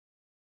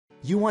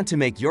You want to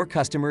make your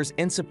customers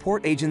and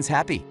support agents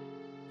happy.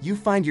 You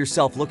find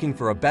yourself looking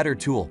for a better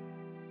tool,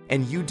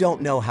 and you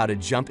don't know how to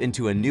jump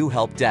into a new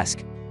help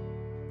desk.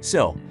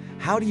 So,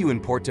 how do you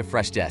import to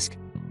Freshdesk?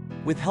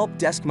 With help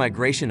desk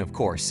migration, of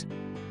course.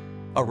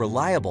 A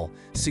reliable,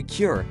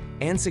 secure,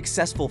 and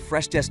successful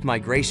Freshdesk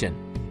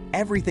migration.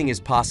 Everything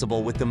is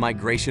possible with the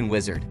Migration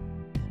Wizard.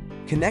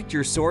 Connect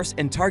your source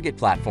and target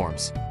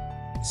platforms.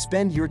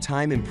 Spend your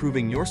time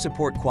improving your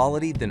support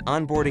quality than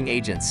onboarding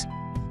agents.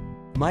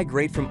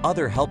 Migrate from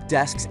other help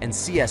desks and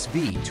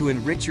CSV to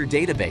enrich your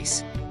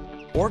database.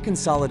 Or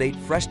consolidate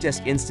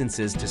Freshdesk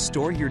instances to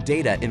store your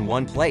data in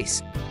one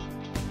place.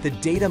 The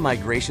data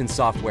migration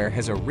software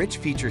has a rich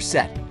feature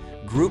set: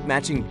 group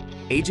matching,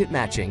 agent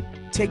matching,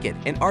 ticket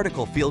and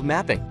article field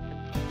mapping.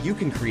 You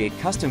can create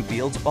custom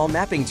fields while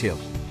mapping to.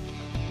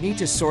 Need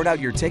to sort out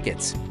your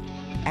tickets?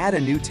 Add a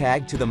new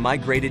tag to the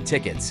migrated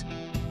tickets.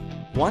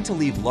 Want to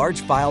leave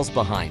large files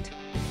behind?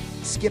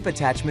 Skip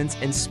attachments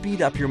and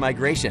speed up your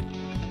migration.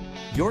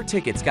 Your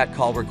tickets got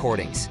call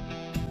recordings.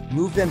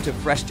 Move them to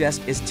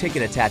Freshdesk as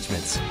ticket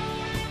attachments.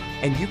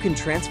 And you can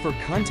transfer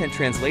content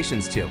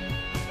translations too.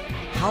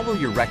 How will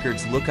your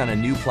records look on a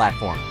new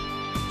platform?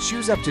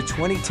 Choose up to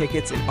 20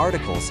 tickets and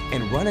articles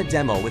and run a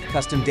demo with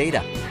custom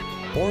data.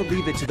 Or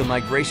leave it to the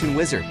Migration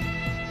Wizard.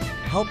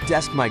 Help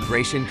desk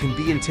migration can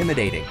be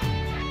intimidating.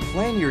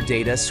 Plan your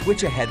data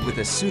switch ahead with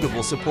a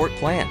suitable support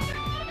plan.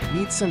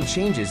 Need some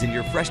changes in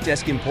your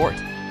Freshdesk import?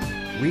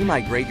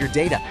 Remigrate your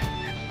data.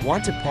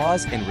 Want to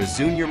pause and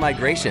resume your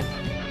migration?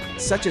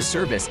 Such a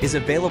service is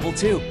available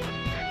too.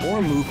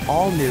 Or move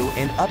all new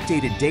and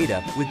updated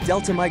data with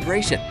Delta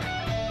Migration.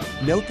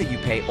 Note that you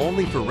pay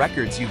only for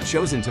records you've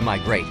chosen to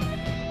migrate.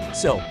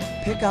 So,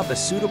 pick up a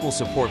suitable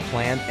support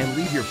plan and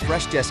leave your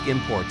Freshdesk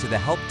import to the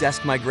Help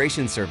Desk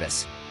Migration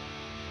Service.